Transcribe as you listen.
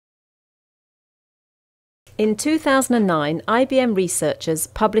In 2009, IBM researchers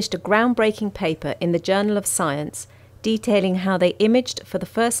published a groundbreaking paper in the Journal of Science detailing how they imaged for the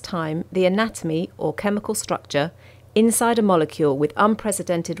first time the anatomy or chemical structure inside a molecule with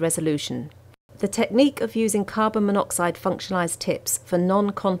unprecedented resolution. The technique of using carbon monoxide functionalized tips for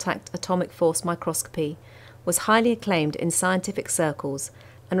non-contact atomic force microscopy was highly acclaimed in scientific circles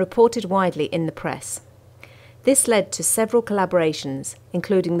and reported widely in the press. This led to several collaborations,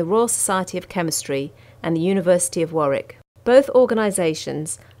 including the Royal Society of Chemistry and the University of Warwick. Both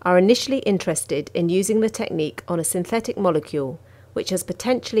organisations are initially interested in using the technique on a synthetic molecule which has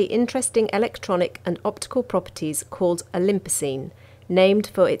potentially interesting electronic and optical properties called Olympicene, named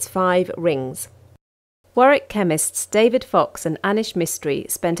for its 5 rings. Warwick chemists David Fox and Anish Mistry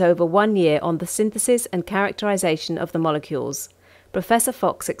spent over 1 year on the synthesis and characterisation of the molecules. Professor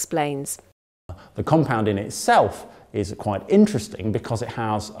Fox explains. The compound in itself is quite interesting because it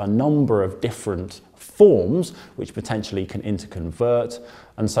has a number of different forms which potentially can interconvert,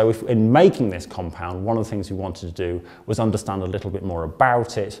 and so in making this compound, one of the things we wanted to do was understand a little bit more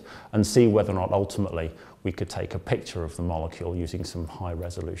about it and see whether or not ultimately we could take a picture of the molecule using some high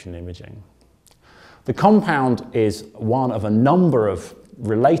resolution imaging. The compound is one of a number of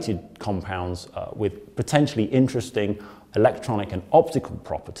related compounds with potentially interesting electronic and optical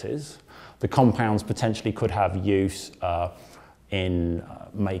properties. The compounds potentially could have use in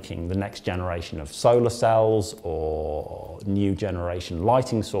making the next generation of solar cells or new generation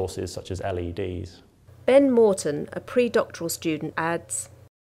lighting sources such as LEDs. Ben Morton, a pre-doctoral student, adds,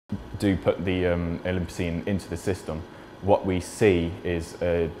 do put the Olympicene into the system, what we see is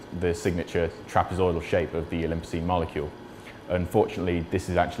the signature trapezoidal shape of the Olympicene molecule. Unfortunately, this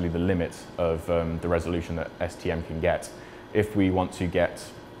is actually the limit of the resolution that STM can get. If we want to get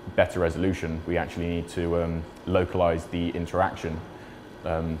better resolution, we actually need to localize the interaction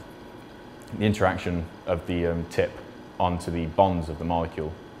of the tip onto the bonds of the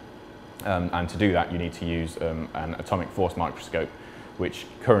molecule. And to do that, you need to use an atomic force microscope, which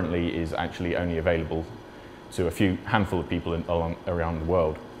currently is actually only available to a handful of people around the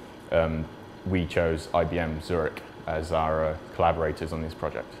world. We chose IBM Zurich as our collaborators on this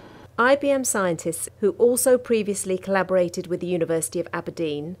project. IBM scientists, who also previously collaborated with the University of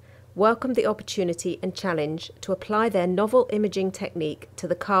Aberdeen, welcomed the opportunity and challenge to apply their novel imaging technique to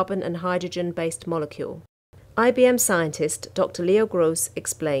the carbon and hydrogen-based molecule. IBM scientist Dr. Leo Gross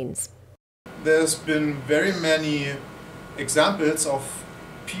explains. There's been very many examples of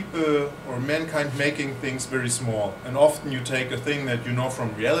people or mankind making things very small, and often you take a thing that you know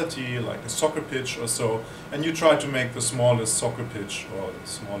from reality, like a soccer pitch or so, and you try to make the smallest soccer pitch or the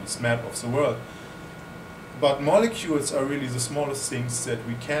smallest map of the world. But molecules are really the smallest things that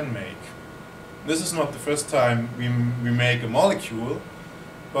we can make. This is not the first time we make a molecule,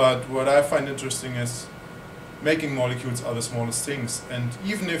 but what I find interesting is making molecules are the smallest things, and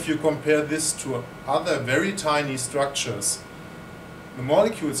even if you compare this to other very tiny structures, the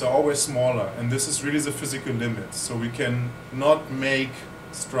molecules are always smaller, and this is really the physical limit. So we can not make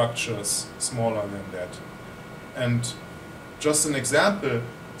structures smaller than that. And just an example,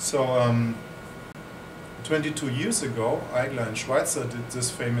 so 22 years ago, Eigler and Schweitzer did this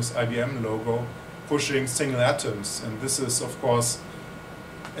famous IBM logo pushing single atoms, and this is of course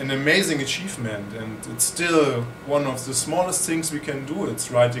an amazing achievement, and it's still one of the smallest things we can do. It's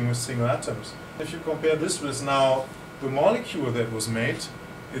writing with single atoms. If you compare this with now the molecule that was made,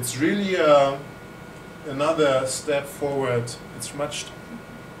 it's really another step forward. It's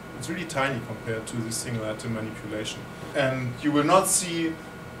really tiny compared to the single atom manipulation. And you will not see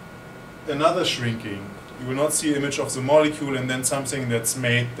another shrinking. You will not see an image of the molecule and then something that's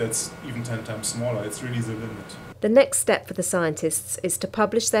made that's even 10 times smaller. It's really the limit. The next step for the scientists is to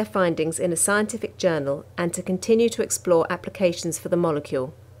publish their findings in a scientific journal and to continue to explore applications for the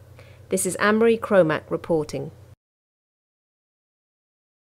molecule. This is Anne-Marie Cromack reporting.